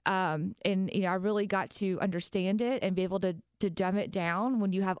 I really got to understand it and be able to dumb it down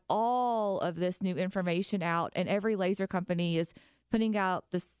when you have all of this new information out, and every laser company is putting out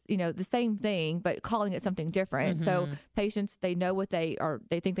this, the same thing, but calling it something different. Mm-hmm. So patients, they know what they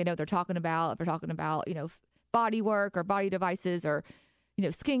think they know what they're talking about. If they're talking about, body work or body devices, or,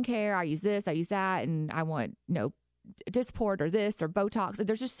 skincare, I use this, I use that, and I want, Dysport or this or Botox.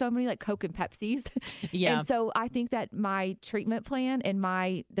 There's just so many Coke and Pepsis. Yeah. And so I think that my treatment plan and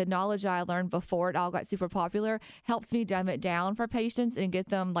the knowledge I learned before it all got super popular helps me dumb it down for patients and get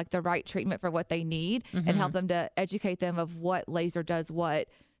them the right treatment for what they need, Mm-hmm. and help them to educate them of what laser does what,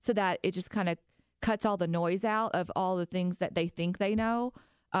 so that it just kind of cuts all the noise out of all the things that they think they know.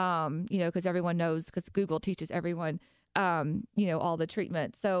 Because everyone knows, because Google teaches everyone, all the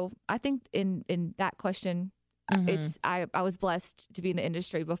treatment. So I think in that question, Mm-hmm. I was blessed to be in the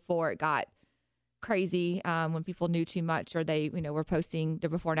industry before it got crazy, when people knew too much, or they were posting the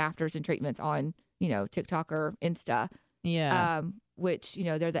before and afters and treatments on TikTok or Insta. Yeah. Which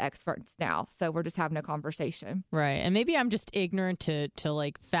they're the experts now, so we're just having a conversation. Right. And maybe I'm just ignorant to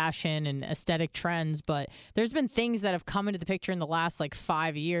fashion and aesthetic trends, but there's been things that have come into the picture in the last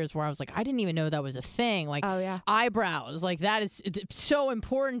 5 years where I was like, I didn't even know that was a thing. Oh yeah, eyebrows, that is so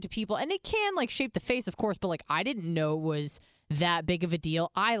important to people, and it can shape the face, of course, but I didn't know it was that big of a deal.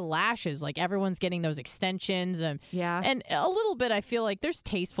 Eyelashes, everyone's getting those extensions, yeah, and a little bit I feel like there's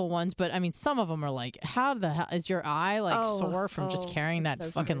tasteful ones, but some of them are how the hell is your eye sore from just carrying that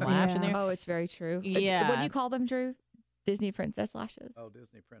so fucking true. lash in Yeah. there? Oh, it's very true. Yeah. What do you call them, Drew? Disney princess lashes. Oh,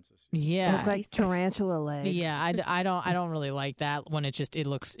 Disney princess. Yeah. Look like tarantula legs. Yeah, I don't really like that when it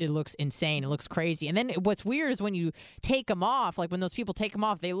looks insane. It looks crazy. And then what's weird is when you take them off, when those people take them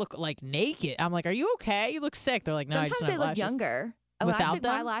off, they look naked. I'm like, are you okay? You look sick. They're like, no, I just Sometimes don't they have look lashes. younger. When Without I took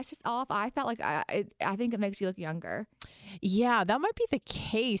them? my lashes off, I felt like I think it makes you look younger. Yeah, that might be the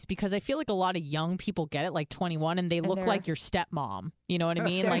case, because I feel like a lot of young people get it 21, and they look they're- like your stepmom. You know what I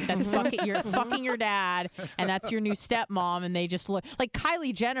mean? Like that's you're fucking your dad, and that's your new stepmom, and they just look like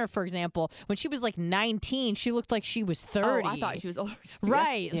Kylie Jenner, for example. When she was like 19, she looked like she was 30. Oh, I thought she was older.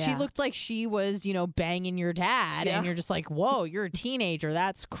 Right. Yeah. She looked like she was, banging your dad, and you're just like, whoa, you're a teenager.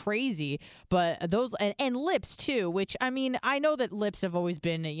 That's crazy. But those and lips too, which I mean, I know that lips have always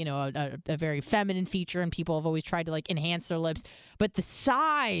been, a very feminine feature, and people have always tried to like enhance their lips. But the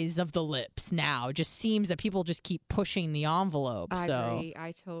size of the lips now just seems that people just keep pushing the envelope. I So. agree.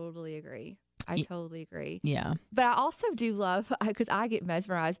 I totally agree. Totally agree. Yeah. But I also do love, because I get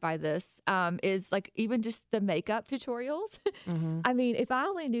mesmerized by this, is like even just the makeup tutorials. Mm-hmm. I mean, if I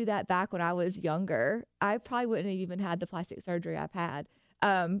only knew that back when I was younger, I probably wouldn't have even had the plastic surgery I've had.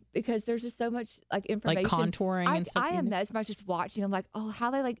 Because there's just so much like information. Like contouring and stuff. I am mesmerized just watching. I'm like, oh,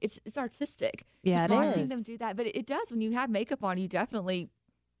 how they like, it's artistic. Yeah, just it watching is. them do that. But it does, when you have makeup on, you definitely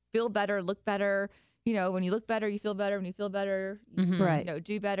feel better, look better. When you look better, you feel better. When you feel better, you Right.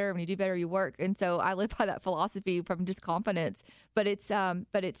 do better. When you do better, you work. And so I live by that philosophy from just confidence. But it's you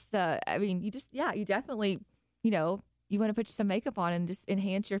definitely, you want to put some makeup on and just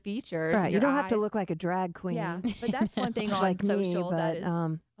enhance your features. Right. and You your don't have to eyes. look like a drag queen. Yeah, but that's one thing on like social me, that but, is.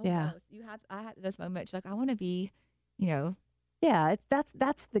 Oh, yeah. no, I had this moment. Like I want to be, Yeah,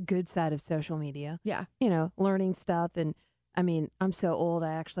 that's the good side of social media. yeah. Learning stuff. And I mean, I'm so old,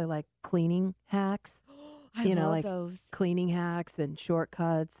 I actually like cleaning hacks, I You know, love like those. cleaning hacks and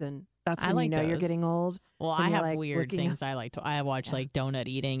shortcuts. And that's I when like you know you're those. getting old. Well, And I you're, have like, weird looking things I like to. I watch like donut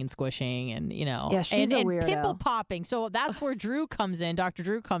eating and squishing, and Yeah, she's a and weirdo. pimple popping. So that's where Drew comes in. Dr.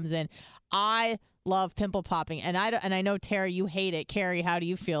 Drew comes in. I love pimple popping, and I know Terry, you hate it. Carrie, how do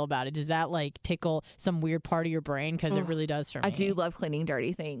you feel about it? Does that like tickle some weird part of your brain? Because it really does for me. I do love cleaning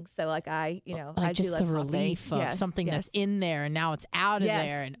dirty things. So like I like do just love the popping. relief of Yes, something yes. that's in there and now it's out of Yes.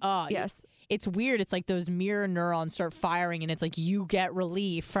 there, and Yes. it's weird. It's like those mirror neurons start firing, and it's like you get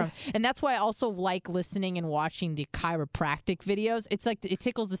relief from. And that's why I also like listening and watching the chiropractic videos. It's like it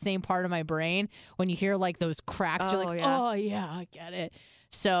tickles the same part of my brain when you hear like those cracks. You're Oh, like, yeah. oh yeah, I get it.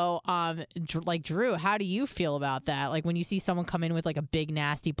 So, like Drew, how do you feel about that? Like when you see someone come in with like a big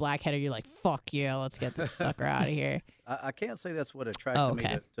nasty blackheader, you're like, fuck yeah, let's get this sucker out of here. I can't say that's what attracted Oh, me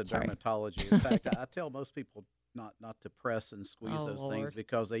okay. to Sorry. dermatology. In fact, I tell most people not to press and squeeze Oh, those Lord. things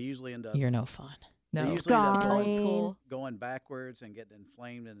because they usually end up You're no fun. No. they usually end up Scarring. Old school. going backwards and getting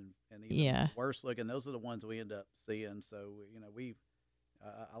inflamed and even Yeah. worse looking. Those are the ones we end up seeing. So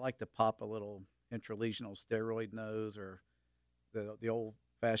I like to pop a little intralesional steroid nose or the old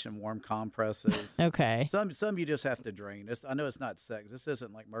fashioned warm compresses. Okay. Some you just have to drain. I know it's not sex. This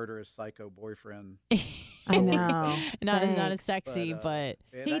isn't like murderous psycho boyfriend. I know. not as Thanks. sexy, but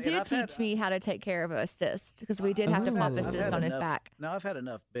And He and did I've had- teach me how to take care of a cyst because we did have to pop a Ooh. I've cyst had on his enough- back. No, I've had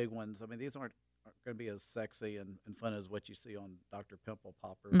enough big ones. I mean, these aren't going to be as sexy and fun as what you see on Dr. Pimple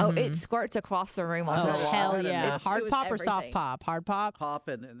Popper. Oh, Mhm. it squirts across the room Oh, onto oh the wall. hell had yeah, enough. It hard was pop or soft everything. pop? Hard pop. Pop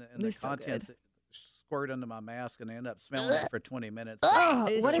and the It's so good. contents squirt into my mask and I end up smelling it for 20 minutes. Oh,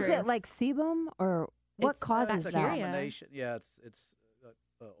 It's what is true. it, like sebum or what It's causes It's a that? bacteria. combination. Yeah, it's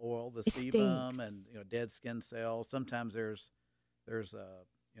the oil, the It sebum, stinks. and dead skin cells. Sometimes there's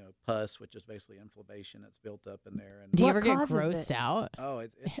pus, which is basically inflammation that's built up in there. And Do you What ever get causes grossed it? out? oh,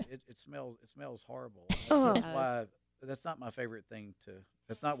 it smells horrible. Oh. That's why. That's not my favorite thing to.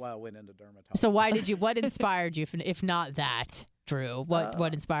 That's not why I went into dermatology. So why did you? What inspired you? If not that, Drew,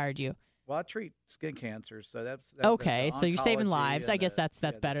 what inspired you? Well, I treat skin cancers, so that's Okay, the so you're saving oncology lives. I and guess that's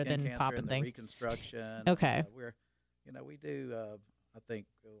the better skin than cancer popping and the things. Reconstruction. Okay. We do. I think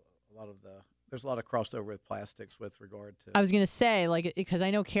a lot of there's a lot of crossover with plastics with regard to. I was gonna say, like, because I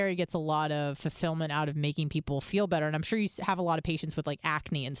know Carrie gets a lot of fulfillment out of making people feel better, and I'm sure you have a lot of patients with like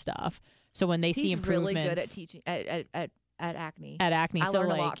acne and stuff. So when they see He's improvements, really good at teaching at acne. at acne, I so learned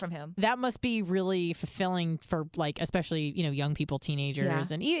like a lot from him. that must be really fulfilling for like especially young people, teenagers,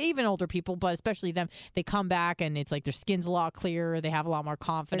 Yeah. and even older people, but especially them. They come back and it's like their skin's a lot clearer. They have a lot more They're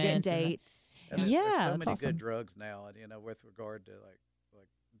getting confidence. and dates. And there's Yeah, so that's many awesome. good drugs now, and with regard to like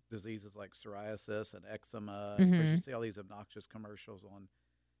diseases like psoriasis and eczema. Of course, you see all these obnoxious commercials on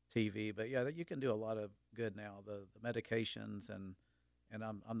TV, but yeah, you can do a lot of good now. The medications and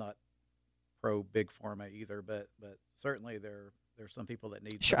I'm not pro big pharma either, but certainly there's some people that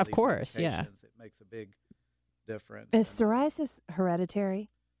need. Sure, some of these course, yeah. medications. It makes a big difference. Is And, psoriasis hereditary?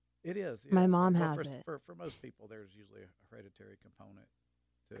 it is. My yeah. mom Well, has for, it. For most people, there's usually a hereditary component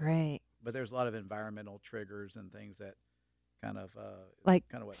to it. Great. But there's a lot of environmental triggers and things that kind of Like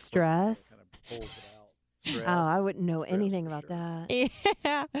kind of what stress? kind of pulls it out. Stress, I wouldn't know stress anything for about sure.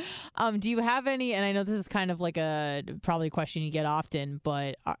 that. Yeah. Do you have any, and I know this is kind of like probably a question you get often,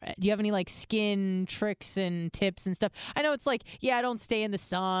 but do you have any like skin tricks and tips and stuff? I know it's like, yeah, don't stay in the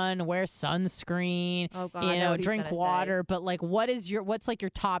sun, wear sunscreen, Oh, God, I know what he's drink gonna say. water, but like what's like your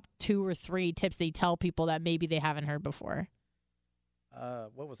top 2 or 3 tips that you tell people that maybe they haven't heard before?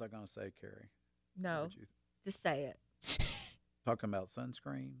 What was I going to say, Carrie? No, What did you just say it. talking about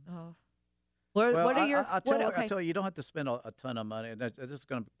sunscreen? Oh. What are your? I okay. tell you, you don't have to spend a ton of money, and this is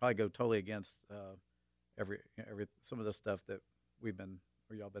going to probably go totally against every some of the stuff that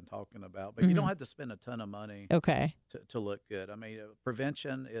y'all been talking about. But you don't have to spend a ton of money Okay. to look good. I mean,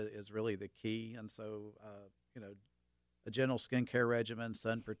 prevention is really the key, and so a general skincare regimen,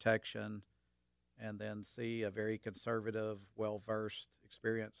 sun protection, and then see a very conservative, well-versed,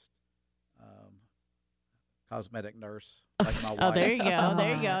 experienced cosmetic nurse like my wife. Oh, there you go.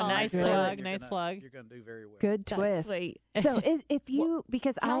 There you go. Oh, Nice good. plug. You're Nice gonna- plug. You're going to do very well. Good That's twist. sweet. So if you,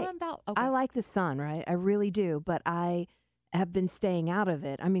 because Tell them about. Okay. I like the sun, right? I really do, but I have been staying out of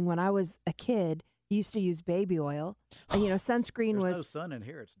it. I mean, when I was a kid, I used to use baby oil. And, sunscreen There's was no sun in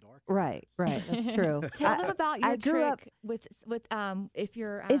here. It's dark. right. That's true. Tell them about your I grew up- trick with if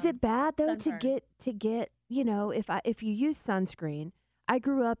you're. Is it bad though sunburn. to get if you use sunscreen? I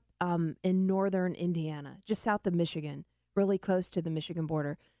grew up in northern Indiana, just south of Michigan, really close to the Michigan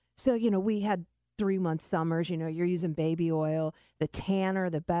border. So we had 3-month summers. You're using baby oil. The tanner,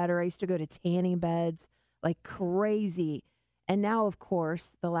 the better. I used to go to tanning beds like crazy. And now, of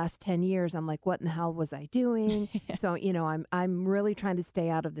course, the last 10 years, I'm like, what in the hell was I doing? So I'm really trying to stay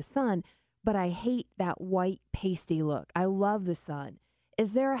out of the sun. But I hate that white pasty look. I love the sun.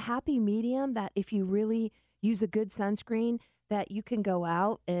 Is there a happy medium that if you really use a good sunscreen that you can go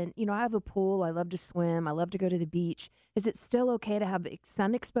out and, I have a pool. I love to swim. I love to go to the beach. Is it still okay to have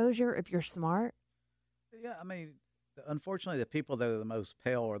sun exposure if you're smart? Yeah, I mean, unfortunately, the people that are the most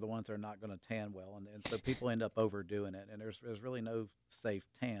pale are the ones that are not going to tan well, and so people end up overdoing it. And there's really no safe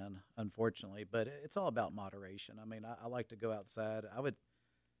tan, unfortunately. But it's all about moderation. I mean, I like to go outside.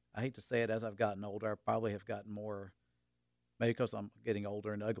 I hate to say it, as I've gotten older, I probably have gotten more. Maybe because I'm getting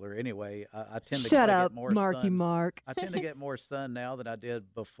older and uglier anyway. I tend to Shut get up, more Marky sun. Mark. I tend to get more sun now than I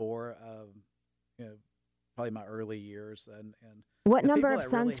did before. Probably my early years. And What the number people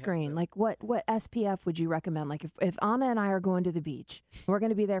of that really have sunscreen? to- Like what SPF would you recommend? Like if Anna and I are going to the beach, we're going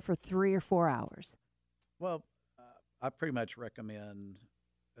to be there for 3 or 4 hours. Well, I pretty much recommend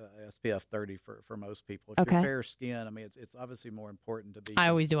SPF 30 for most people. If Okay. you're fair skin, I mean, it's obviously more important to be. I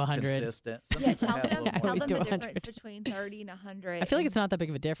always do 100. Consistent. Some Yeah, people tell have a them. little I Tell more. always them do the 100. difference between 30 and 100. I feel like it's not that big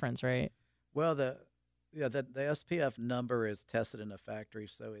of a difference, right? Well, the SPF number is tested in a factory,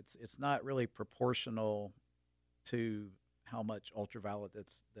 so it's not really proportional to how much ultraviolet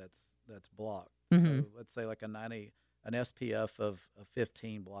that's blocked. So let's say like an SPF of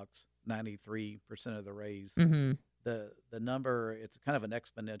 15 blocks 93% of the rays. Mm-hmm. The number, it's kind of an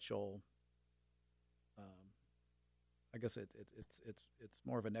exponential. I guess it's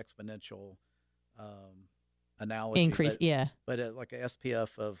more of an exponential analogy. Increase, yeah. But like a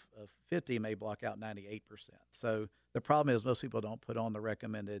SPF of 50 may block out 98%. So the problem is most people don't put on the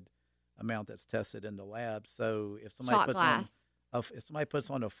recommended amount that's tested in the lab. So if somebody Shot puts glass. if somebody puts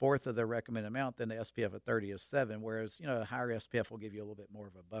on a fourth of the recommended amount, then the SPF of 30 is 7. Whereas a higher SPF will give you a little bit more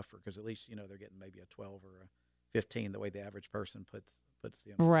of a buffer because at least they're getting maybe a 12 or a 15 the way the average person puts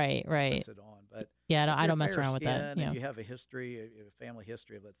Right. puts it on. But Yeah, if I you're don't mess fair around with that. skin Yeah. And you have a family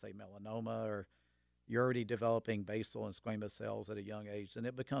history of, let's say, melanoma, or you're already developing basal and squamous cells at a young age, then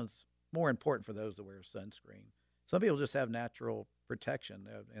it becomes more important for those to wear sunscreen. Some people just have natural protection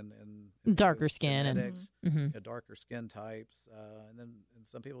and Darker skin and- genetics, Mhm. darker skin types, and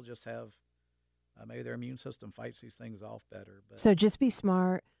some people just have maybe their immune system fights these things off better. But So just be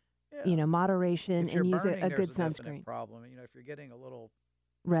smart, yeah. moderation, If you're and use burning, a there's good definite sunscreen. problem. If you're getting a little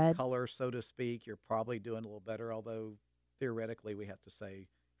Red. color, so to speak, you're probably doing a little better. Although theoretically, we have to say,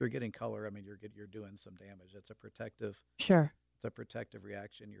 if you're getting color, I mean, you're doing some damage. It's a protective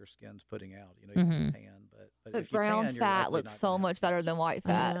reaction your skin's putting out. You Mhm. tan, but But if you brown tan, you're fat likely looks not so gonna have much better than white I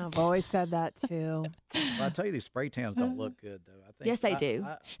fat. know, I've always said that too. Well, I tell you, these spray tans don't look good though. I think Yes, they do.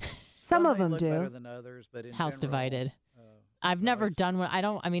 Some of may them look do. better than others, but in House general, divided. uh, I've no, never it's- done one. I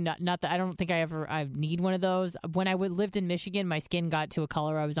don't think I need one of those. When I lived in Michigan, my skin got to a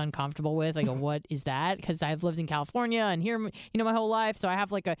color I was uncomfortable with. I go, what is that? Because I've lived in California and here, my whole life. So I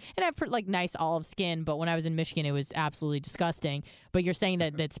have and I have like nice olive skin. But when I was in Michigan, it was absolutely disgusting. But you're saying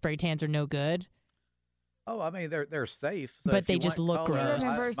that spray tans are no good? Oh, I mean, they're safe, so But if they you just want look color, gross. He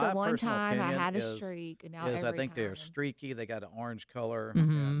remembers my the one personal time I opinion had a is- streak, and now I every think they're time. streaky. They got an orange color.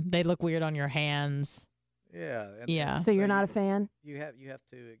 Mm-hmm. They look weird on your hands. Yeah. Yeah. So you're not a fan? You have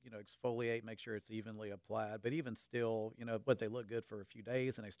to exfoliate, make sure it's evenly applied. But even still, but they look good for a few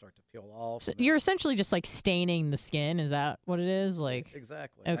days and they start to peel off. So you're essentially just like staining the skin. Is that what it is? Like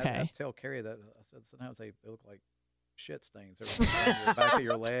exactly. Okay. I tell Carrie that. I said sometimes they look like shit stains around the back of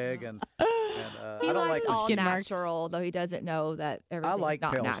your leg, and he I don't likes like all skin marks. natural, though he doesn't know that I everything's like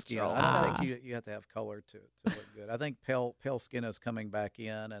not pale natural. skin. I don't think you have to have color to look good. I think pale skin is coming back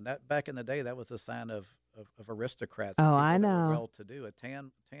in, and that back in the day that was a sign of aristocrats. Oh, and people I that were know. Well-to-do. A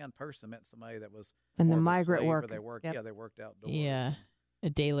tan person meant somebody that was And the more of a migrant slave, or work. They worked. Yep. Yeah, they worked outdoors. Yeah, a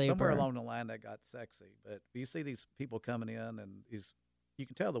day labor. Somewhere along the line that got sexy. But you see these people coming in, and you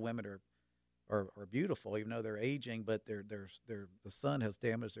can tell the women are beautiful, even though they're aging. But the sun has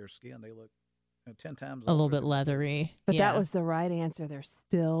damaged their skin. They look 10 times a little older bit than- leathery. But yeah. that was the right answer. They're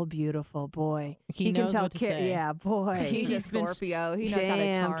still beautiful, boy. He You knows can tell what to say. Yeah, boy. He's a He's been- Scorpio. He knows how to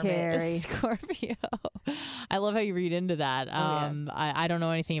Damn, charm it. Carrie. Scorpio. I love how you read into that. yeah. I don't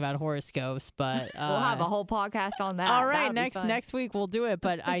know anything about horoscopes, but We'll have a whole podcast on that. all right, That'd be fun. next week we'll do it.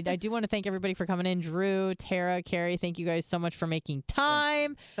 But I do want to thank everybody for coming in. Drew, Tara, Carrie, thank you guys so much for making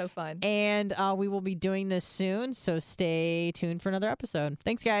time. So fun. And we will be doing this soon, so stay tuned for another episode.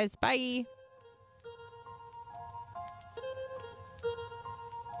 Thanks, guys. Bye.